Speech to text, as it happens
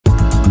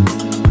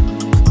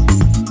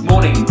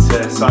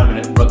Simon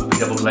at Rugby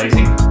Double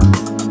Glazing.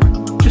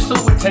 Just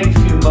thought we'd take a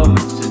few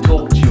moments to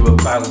talk to you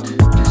about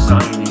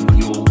designing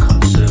your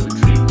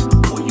conservatory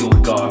or your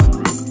garden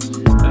room.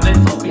 And the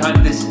thought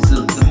behind this is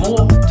that the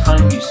more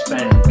time you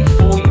spend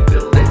before you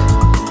build it,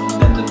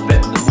 then the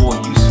more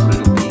useful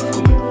it'll be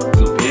for you.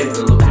 You'll be able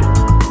to look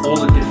at all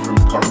the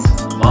different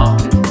products on the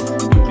market.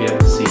 You'll be able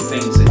to see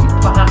things that you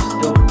perhaps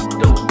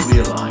don't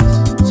realise.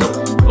 So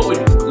I thought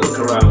we'd look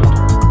around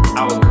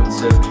our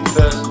conservatory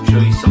first and show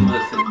you some of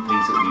the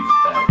things that we've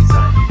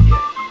designed in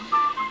here.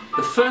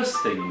 The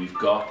first thing we've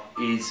got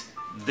is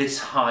this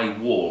high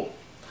wall.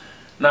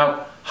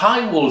 Now,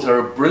 high walls are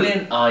a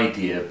brilliant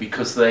idea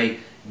because they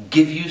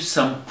give you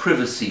some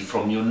privacy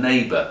from your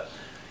neighbour.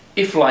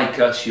 If, like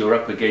us, you're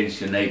up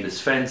against your neighbour's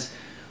fence,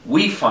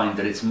 we find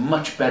that it's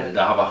much better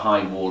to have a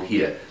high wall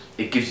here.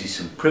 It gives you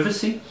some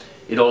privacy.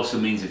 It also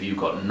means if you've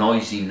got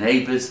noisy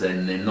neighbours,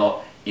 then they're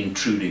not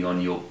intruding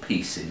on your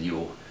peace in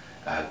your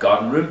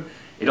garden room.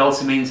 It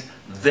also means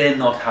they're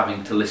not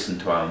having to listen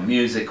to our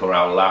music or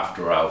our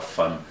laughter or our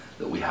fun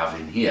that we have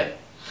in here.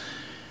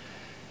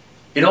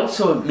 It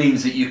also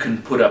means that you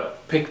can put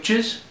up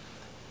pictures,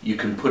 you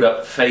can put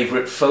up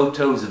favourite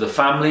photos of the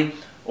family,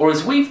 or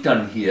as we've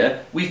done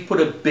here, we've put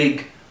a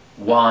big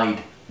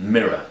wide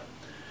mirror.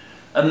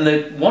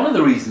 And one of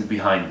the reasons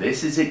behind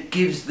this is it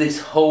gives this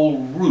whole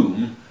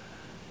room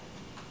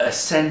a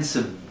sense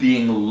of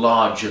being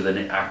larger than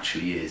it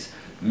actually is.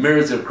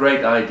 Mirrors are a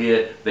great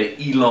idea. They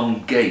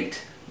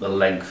elongate the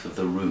length of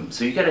the room,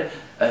 so you get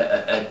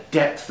a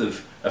depth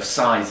of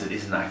size that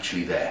isn't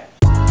actually there.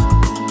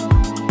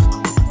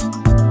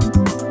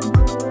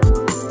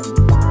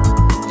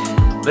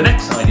 The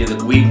next idea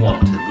that we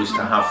wanted was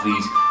to have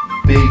these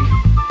big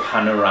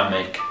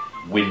panoramic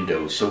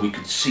windows so we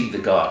could see the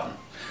garden.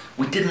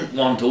 We didn't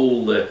want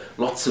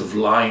lots of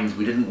lines,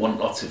 we didn't want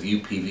lots of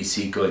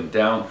UPVC going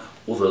down,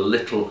 or the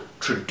little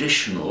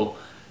traditional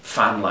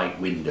fan-light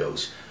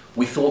windows.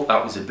 We thought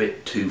that was a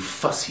bit too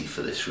fussy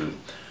for this room.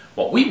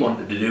 What we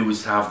wanted to do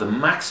was to have the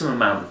maximum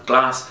amount of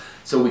glass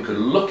so we could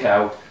look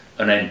out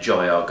and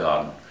enjoy our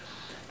garden.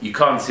 You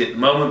can't see it at the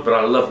moment, but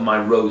I love my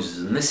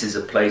roses, and this is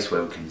a place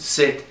where we can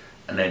sit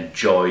and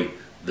enjoy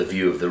the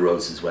view of the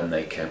roses when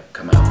they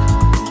come out.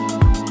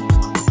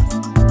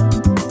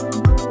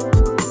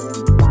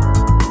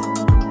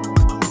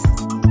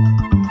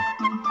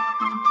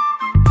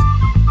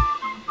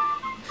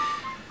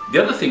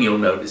 The other thing you'll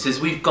notice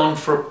is we've gone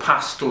for a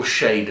pastel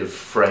shade of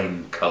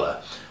frame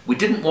colour. We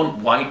didn't want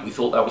white, we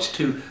thought that was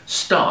too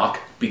stark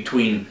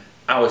between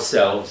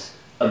ourselves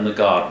and the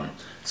garden.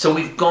 So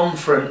we've gone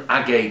for an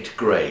agate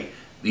grey.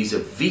 These are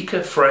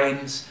Vika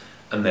frames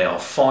and they are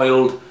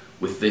foiled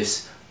with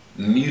this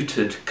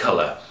muted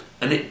colour,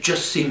 and it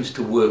just seems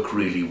to work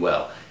really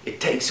well. It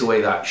takes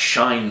away that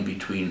shine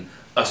between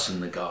us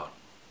and the garden.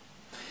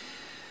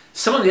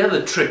 Some of the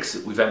other tricks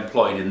that we've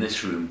employed in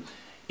this room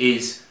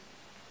is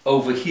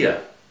over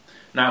here.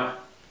 Now,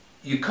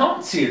 you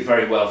can't see it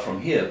very well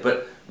from here,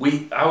 but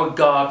our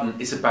garden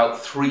is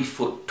about 3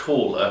 foot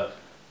taller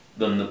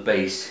than the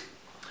base,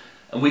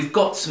 and we've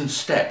got some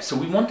steps, so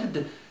we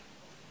wanted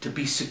to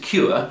be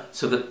secure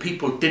so that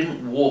people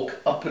didn't walk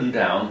up and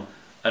down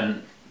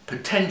and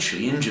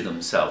potentially injure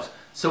themselves.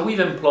 So we've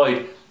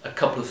employed a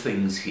couple of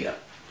things here.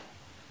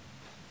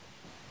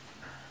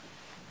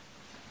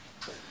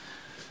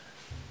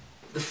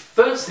 The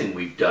first thing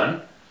we've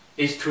done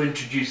is to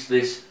introduce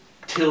this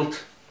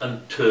tilt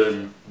and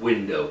turn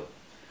window.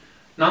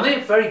 Now,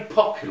 they're very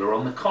popular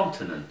on the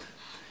continent.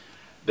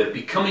 They're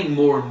becoming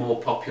more and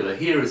more popular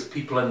here as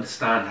people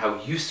understand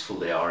how useful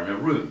they are in a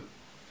room.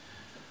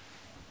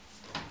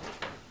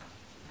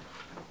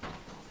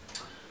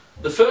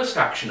 The first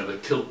action of a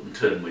tilt and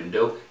turn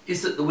window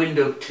is that the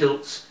window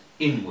tilts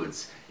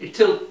inwards. It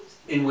tilts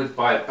inward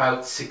by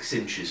about 6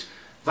 inches.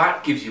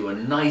 That gives you a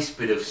nice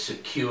bit of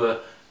secure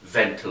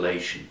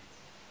ventilation.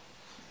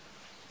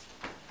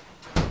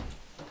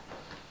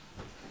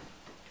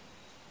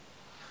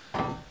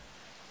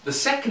 The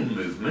second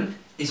movement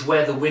is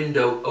where the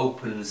window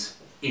opens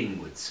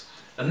inwards,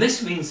 and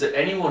this means that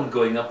anyone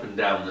going up and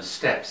down the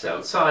steps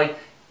outside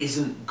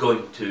isn't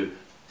going to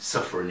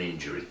suffer an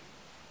injury.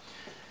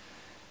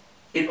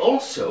 It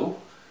also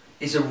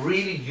is a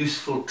really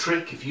useful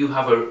trick if you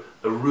have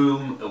a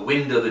room, a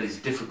window that is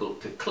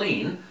difficult to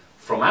clean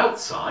from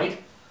outside.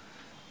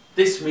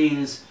 This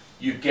means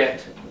you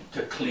get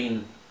to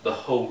clean the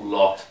whole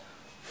lot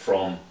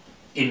from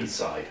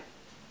inside.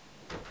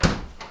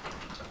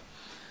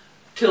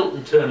 Tilt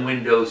and turn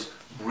windows,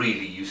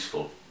 really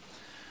useful.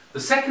 The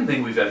second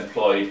thing we've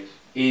employed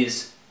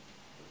is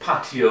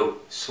patio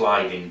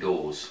sliding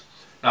doors.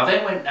 Now,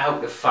 they went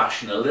out of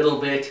fashion a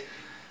little bit.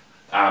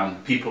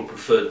 People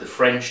preferred the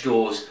French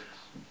doors,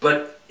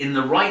 but in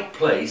the right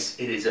place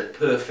it is a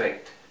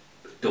perfect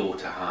door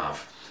to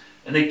have.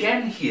 And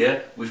again,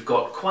 here we've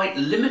got quite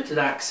limited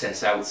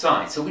access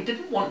outside, so we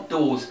didn't want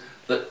doors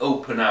that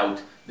open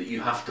out that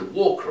you have to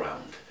walk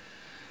around.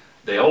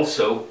 They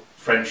also,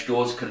 French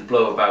doors can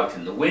blow about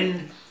in the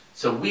wind,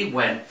 so we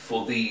went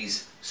for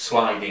these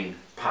sliding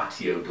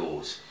patio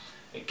doors.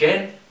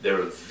 Again,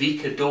 they're a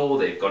Vika door.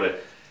 They've got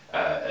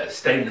a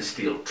stainless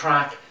steel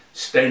track,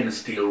 stainless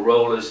steel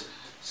rollers,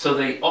 so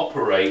they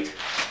operate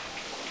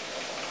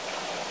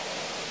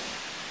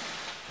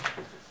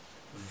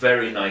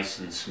very nice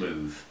and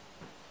smooth.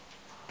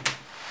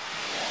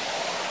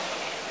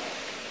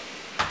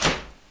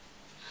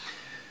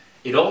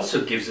 It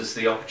also gives us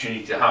the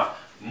opportunity to have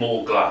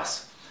more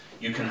glass.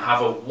 You can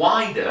have a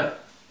wider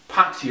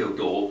patio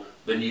door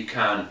than you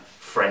can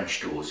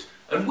French doors.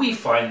 And we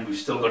find we've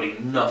still got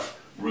enough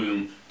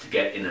room to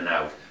get in and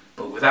out,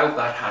 but without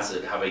that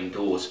hazard having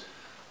doors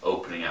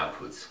opening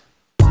outwards.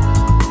 So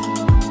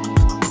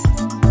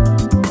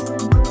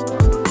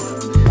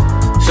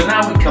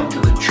now we come to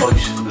the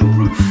choice for the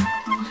roof.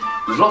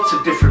 There's lots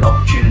of different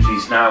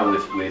opportunities now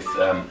with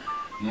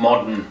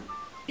modern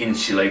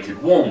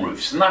insulated warm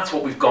roofs, and that's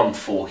what we've gone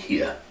for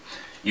here.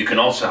 You can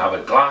also have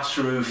a glass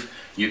roof,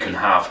 you can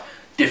have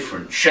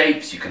different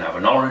shapes, you can have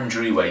an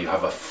orangery where you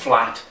have a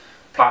flat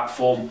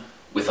platform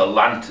with a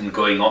lantern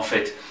going off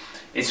it.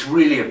 It's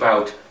really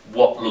about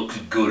what looks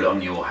good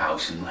on your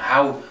house and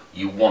how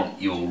you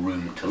want your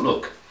room to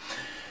look.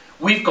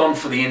 We've gone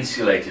for the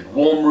insulated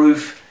warm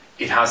roof.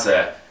 It has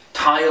a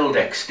tiled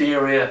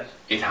exterior,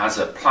 it has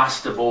a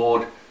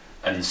plasterboard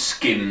and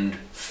skimmed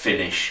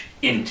finish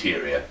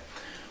interior.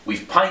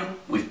 We've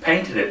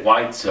painted it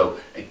white, so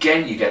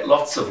again you get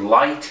lots of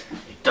light.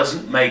 It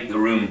doesn't make the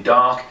room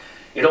dark.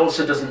 It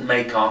also doesn't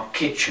make our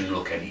kitchen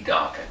look any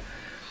darker.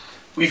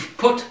 We've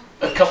put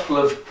a couple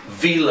of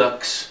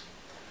Velux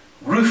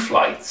roof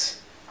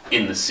lights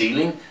in the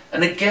ceiling,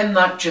 and again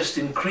that just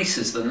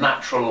increases the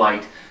natural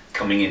light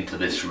coming into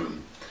this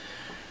room.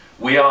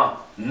 We are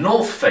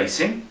north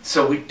facing,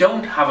 so we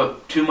don't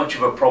have too much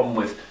of a problem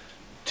with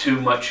too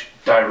much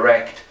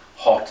direct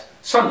hot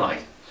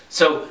sunlight.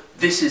 So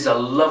this is a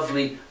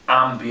lovely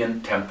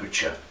ambient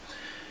temperature.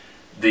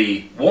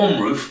 The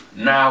warm roof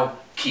now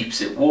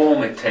keeps it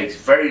warm, it takes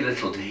very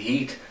little to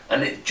heat,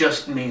 and it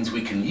just means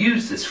we can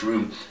use this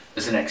room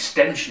as an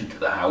extension to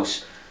the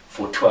house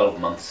for 12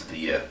 months of the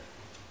year.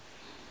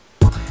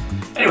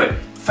 Anyway,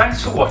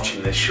 thanks for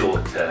watching this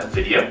short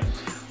video.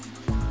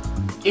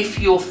 If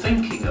you're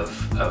thinking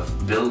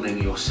of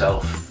building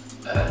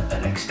yourself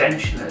an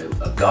extension,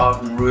 a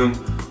garden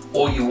room,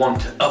 or you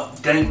want to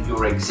update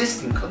your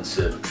existing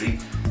conservatory,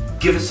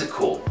 give us a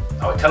call.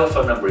 Our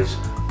telephone number is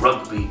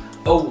Rugby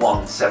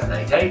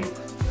 01788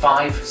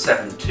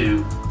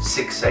 572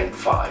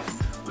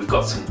 685. We've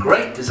got some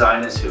great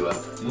designers who are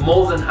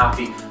more than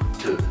happy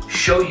to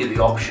show you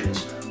the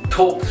options,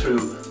 talk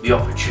through the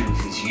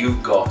opportunities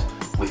you've got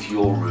with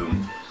your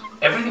room.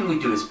 Everything we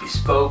do is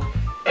bespoke,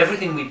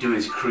 everything we do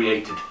is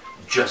created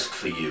just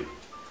for you.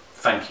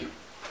 Thank you.